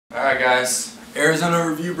Alright guys, Arizona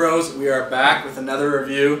Review Bros, we are back with another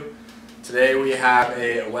review. Today we have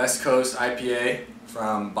a West Coast IPA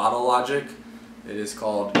from Bottle Logic. It is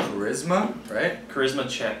called Charisma, right? Charisma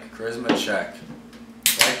Check. Charisma Check.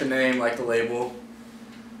 Like the name, like the label.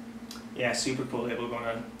 Yeah, super cool label going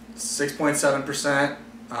on.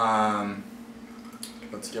 6.7%.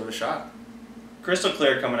 Let's give it a shot. Crystal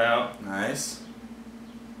clear coming out. Nice.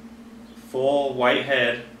 Full white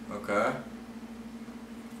head. Okay.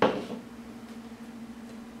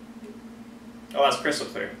 Oh, that's crystal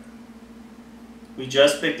clear. We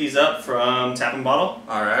just picked these up from Tap and Bottle.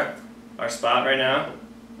 Alright. Our spot right now.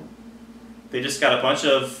 They just got a bunch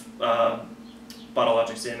of Bottle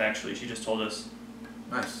Logics in, actually. She just told us.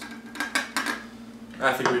 Nice.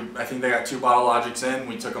 I think they got 2 Bottle Logics in.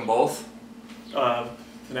 We took them both. The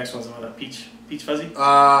next one's what, a peach fuzzy?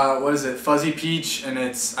 What is it? Fuzzy peach, and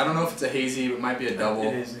it's, I don't know if it's a hazy, but it might be a double.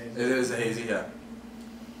 It is hazy. It is a hazy, yeah.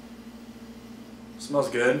 Smells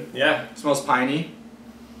good. Yeah. Smells piney.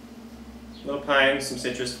 Little pine, some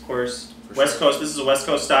citrus, of course. For West sure. Coast. This is a West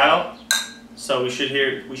Coast style, so we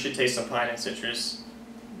should taste some pine and citrus.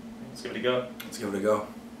 Let's give it a go. Let's give it a go.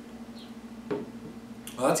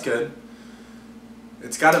 Well, that's good.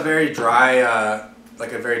 It's got a very dry,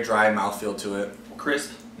 like a very dry mouthfeel to it.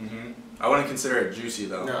 Crisp. Mm-hmm. I wouldn't consider it juicy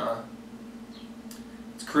though. No.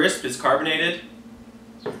 It's crisp. It's carbonated.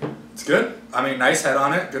 It's good. I mean, nice head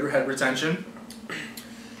on it. Good head retention.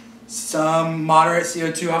 Some moderate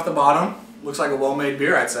CO2 off the bottom. Looks like a well-made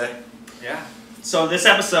beer, I'd say. Yeah. So this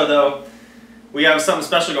episode, though, we have something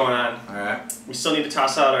special going on. All right. We still need to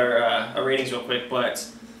toss out our ratings real quick, but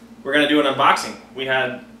we're gonna do an unboxing. We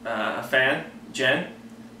had a fan, Jen,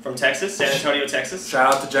 from Texas, San Antonio, Texas.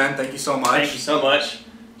 Shout out to Jen. Thank you so much. Thank you so much.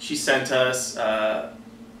 She sent us a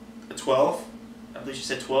 12. I believe she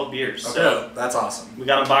said 12 beers. Okay, So that's awesome. we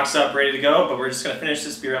got them boxed up, ready to go. But we're just gonna finish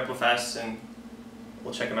this beer up real fast and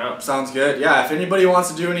we'll check them out. Sounds good. Yeah, if anybody wants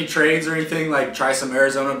to do any trades or anything, like try some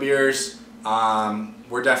Arizona beers,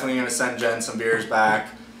 we're definitely going to send Jen some beers back.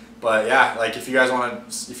 But yeah, like if you guys want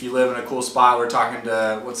to, if you live in a cool spot, we're talking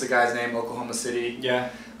to, what's the guy's name, Oklahoma City? Yeah.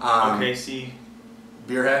 Okay, see.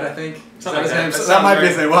 Beerhead, I think. Something Is like that that. his name? That might be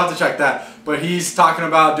his name. We'll have to check that. But he's talking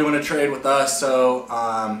about doing a trade with us. So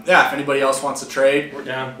yeah, if anybody else wants to trade, We're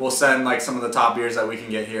down. we'll send like some of the top beers that we can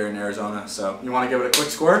get here in Arizona. So you want to give it a quick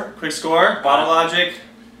score? Quick score, Bottle Logic.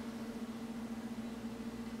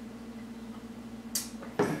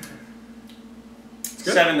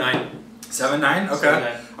 Good. 7-9. 7.9? Okay.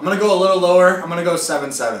 7.9. I'm going to go a little lower. I'm going to go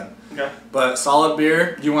 7.7. Okay. But solid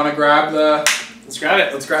beer. Do you want to grab the... Let's grab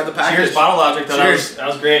it. Let's grab the package. Cheers, Bottle Logic. Cheers. That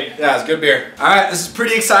was great. Yeah, it's good beer. All right, this is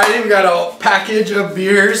pretty exciting. We got a package of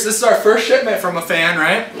beers. This is our first shipment from a fan,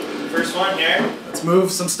 right? First one here. Let's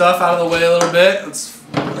move some stuff out of the way a little bit.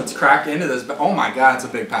 Let's crack into this. Oh my God, it's a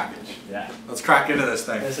big package. Yeah. Let's crack into this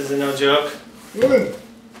thing. This is a no joke. Good.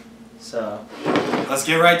 So, Let's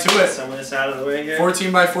get right to it. some of this out of the way here.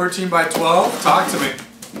 14 by 14 by 12. Talk to me.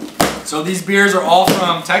 So these beers are all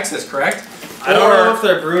from Texas, correct? I don't know if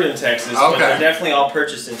they're brewed in Texas, but Okay. they're definitely all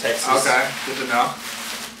purchased in Texas. Okay, good to know.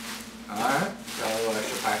 Alright, got a little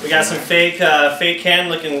extra package. We got some fake can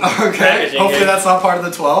looking Okay, packaging hopefully here. that's not part of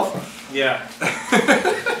the 12. Yeah. Here,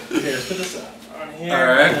 let's put this on here.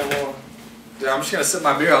 Alright. And then we'll Dude, I'm just gonna sip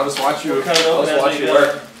my beer. I'll just watch you. cut it I'll open just as watch we you go.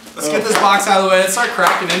 work. Let's get this box out of the way. Let's start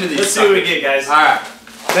cracking into these. Let's see what we get, guys. Alright.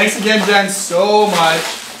 Thanks again, Jen, so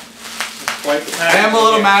much. Wipe the I am a packaging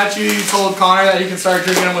little here. mad at you. You told Connor that he can start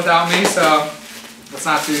drinking them without me, so that's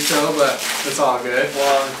not too chill, but it's all good.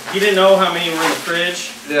 Well, he didn't know how many were in the fridge.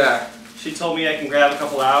 Yeah. She told me I can grab a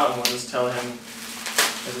couple out and we'll just tell him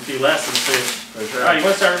there's a few less in the fridge. For sure. Alright, you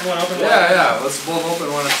want to start with one open? Yeah. Let's both open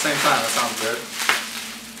one at the same time. That sounds good.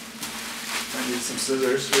 I need some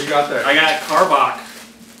scissors. What do you got there? I got Carbach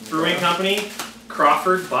Brewing Company,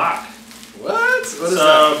 Crawford Bach. What? What is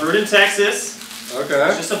So, brewed in Texas. that? Okay.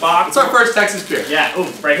 It's just a Bach. It's our first Texas beer. Yeah, oh,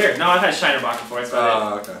 right here. No, I've had Shiner Bach before, that's about it.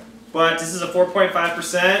 Oh, okay. But this is a 4.5%.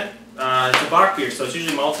 It's a Bach beer, so it's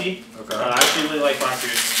usually malty. Okay. I actually really like Bach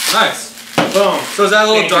beers. Nice. Boom. So is that a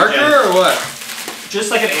little Thank you, darker Jen. or what?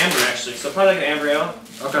 Just like an amber, actually. So probably like an amber ale.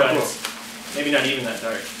 Okay, but cool. it's maybe not even that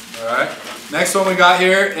dark. Alright. Next one we got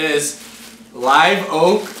here is Live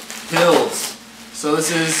Oak Hills. So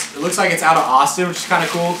this is, it looks like it's out of Austin, which is kind of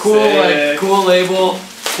cool. Sick. Cool label.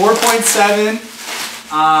 4.7.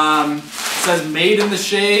 It says Made in the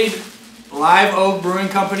Shade. Live Oak Brewing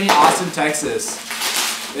Company, Austin, Texas.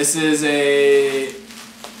 This is a, it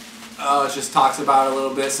just talks about it a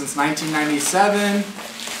little bit since 1997.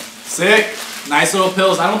 Sick. Nice little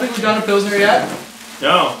pills. I don't think we've done a Pilsner yet.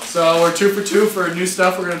 No. So we're 2 for 2 for new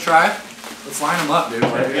stuff we're going to try. Let's Let's line them up, dude. We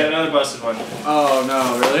got another busted one. Oh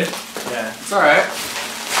no, really? Yeah. It's alright.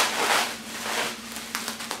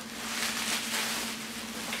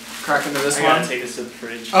 Crack into this I one. gotta take this to the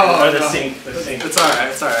fridge. Oh, or the no. sink. The sink. It's alright,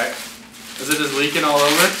 it's alright. Is it just leaking all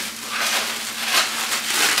over?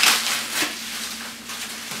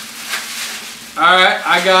 Alright,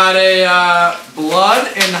 I got a Blood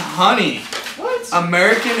and Honey. What?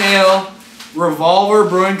 American Ale Revolver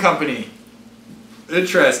Brewing Company.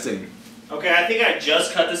 Interesting. Okay, I think I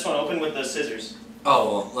just cut this one open with the scissors.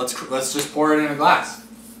 Oh, well, let's just pour it in a glass.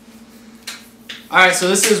 Alright, so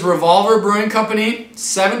this is Revolver Brewing Company,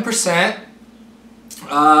 7%.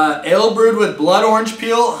 Ale brewed with blood orange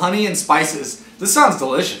peel, honey, and spices. This sounds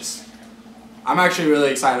delicious. I'm actually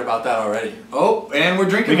really excited about that already. Oh, and we're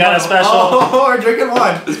drinking one. We got a special. Oh, we're drinking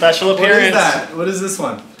one. Special appearance. What is that? What is this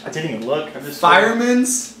one? I didn't even look.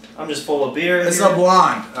 Fireman's. I'm just full of beer. It's here. a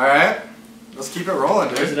blonde. Alright. Let's keep it rolling,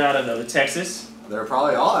 Where's dude. it out of though? The Texas? They're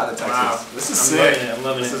probably all out of Texas. Wow. This is I'm sick. loving it. I'm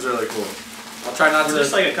loving This it. is really cool. I'll try not We're to.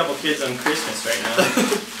 just like a couple kids on Christmas right now.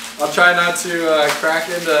 I'll try not to crack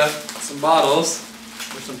into some bottles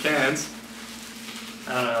or some cans.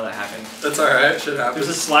 I don't know how that happened. That's alright, should happen. There's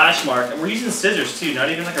a slash mark, and we're using scissors too,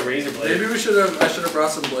 not even like a razor blade. Maybe I should have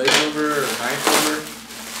brought some blades over or a knife over.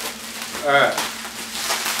 Alright.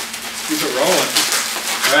 Let's keep it rolling.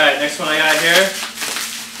 Alright, next one I got here.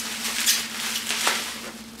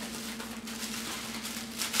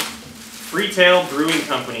 Freetail Brewing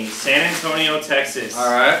Company, San Antonio, Texas.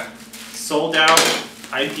 Alright. Sold out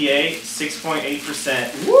IPA,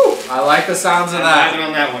 6.8%. Woo! I like the sounds of I'm that.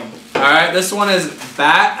 on that one. Alright, this one is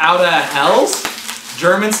Bat Out of Hells.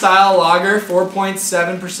 German style lager,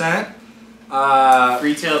 4.7%.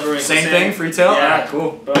 Freetail Brewing. Same thing, Freetail? Yeah. Alright,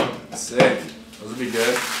 cool. Boom. Sick. Those would be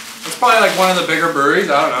good. It's probably like one of the bigger breweries,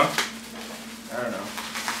 I don't know. I don't know.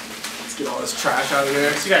 Let's get all this trash out of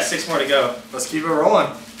here. So you got 6 more to go. Let's keep it rolling.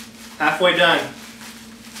 Halfway done.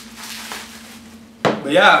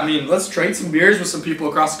 But yeah, I mean, let's trade some beers with some people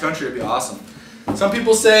across the country. It'd be awesome. Some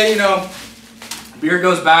people say, you know, beer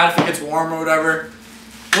goes bad if it gets warm or whatever.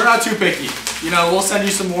 We're not too picky. You know, we'll send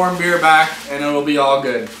you some warm beer back and it'll be all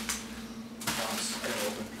good.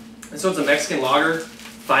 And so it's a Mexican lager,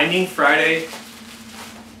 Finding Friday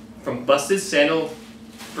from Busted Sandal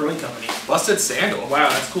Brewing Company. Busted Sandal. Wow,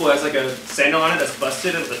 that's cool. It has like a sandal on it that's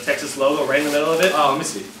busted with the Texas logo right in the middle of it. Oh, let me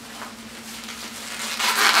see.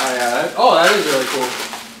 Oh yeah, that is really cool.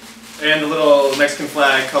 And the little Mexican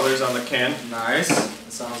flag colors on the can. Nice.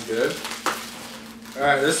 That sounds good.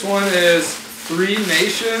 Alright, this one is Three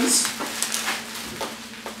Nations.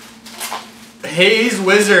 Haze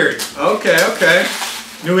Wizard. Okay.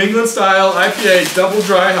 New England style IPA double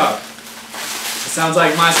dry hop. Sounds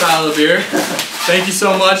like my style of beer. Thank you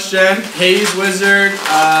so much, Jen. Haze Wizard.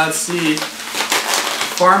 Let's see.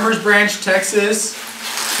 Farmers Branch, Texas.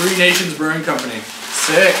 Three Nations Brewing Company.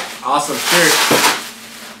 Sick. Awesome. Cheers.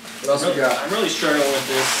 What else we got? I'm really struggling with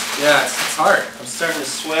this. Yeah, it's hard. I'm starting to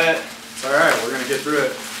sweat. It's alright. We're going to get through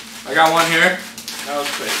it. I got one here. That was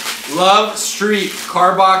quick. Love Street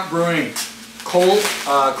Karbach Brewing.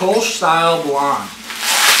 Kolsch style blonde.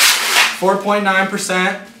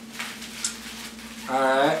 4.9%.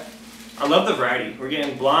 Alright. I love the variety. We're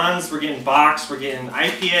getting blondes, we're getting box, we're getting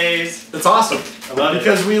IPAs. It's awesome. I love it.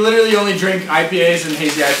 Because we literally only drink IPAs and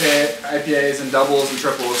hazy IPAs and doubles and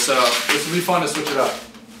triples, so this will be fun to switch it up.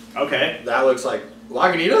 Okay. That looks like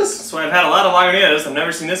Lagunitas? So I've had a lot of Lagunitas. I've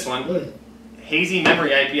never seen this one. Hazy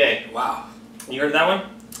Memory IPA. Wow. You heard of that one?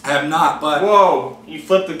 I have not, but Whoa! You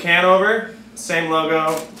flip the can over, same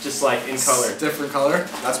logo, just like in color. different color.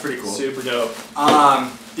 That's pretty cool. Super dope.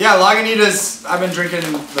 Yeah, Lagunitas, I've been drinking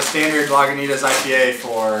the standard Lagunitas IPA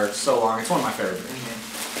for so long. It's one of my favorite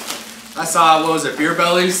beers. I saw, what was it, Beer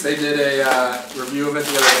Bellies? They did a review of it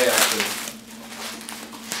the other day, actually.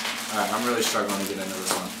 Alright, I'm really struggling to get into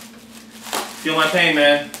this one. Feel my pain,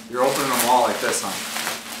 man. You're opening them all like this, huh?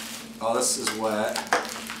 Oh, this is wet.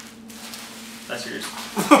 That's yours.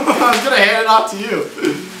 I was gonna hand it off to you.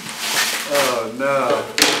 Oh no.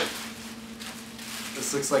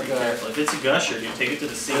 This looks like Careful. If it's a gusher, dude, take it to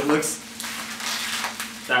the sink. It looks.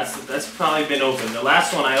 That's probably been opened. The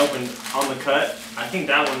last one I opened on the cut, I think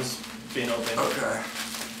that one's been opened. Okay.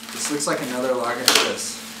 This looks like another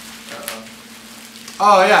Lagunitas. Uh-oh.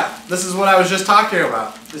 Oh yeah, this is what I was just talking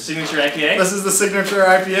about. The signature IPA? This is the signature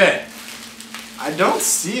IPA. I don't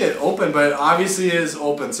see it open, but it obviously is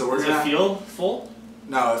open, so we're Does gonna. it feel full?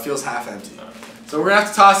 No, it feels half empty. Oh, okay. So we're gonna have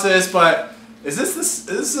to toss this, but this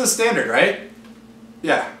is a standard, right?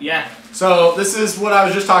 Yeah. Yeah. So this is what I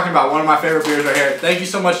was just talking about. One of my favorite beers right here. Thank you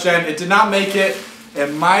so much, Jen. It did not make it.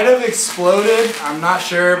 It might have exploded. I'm not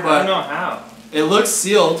sure, I but don't know how. it looks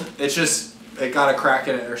sealed. It's just it got a crack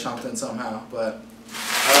in it or something somehow. But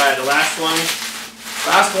all right, the last one.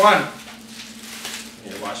 last one. I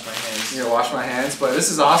need to wash my hands. I'm gonna wash my hands, but this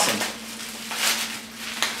is awesome.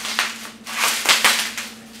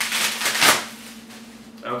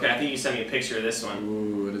 Okay, I think you sent me a picture of this one.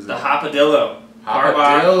 Ooh, what is The that? Hopadillo.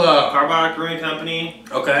 Hopadillo. Karbach Brewing Company.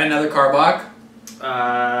 Okay, another Karbach.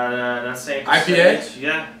 That's saying IPA? percentage.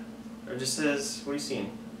 Yeah. Or just says, what are you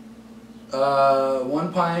seeing?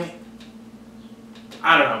 1 pint.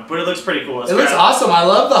 I don't know, but it looks pretty cool. It looks awesome. I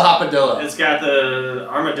love the Hopadillo. It's got the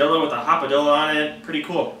armadillo with the Hopadillo on it. Pretty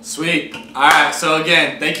cool. Sweet. All right. So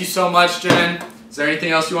again, thank you so much, Jen. Is there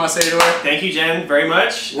anything else you want to say to her? Thank you, Jen, very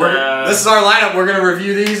much. This is our lineup. We're gonna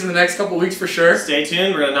review these in the next couple weeks for sure. Stay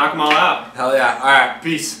tuned. We're gonna knock them all out. Hell yeah. All right.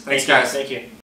 Peace. Thanks, guys. Thank you.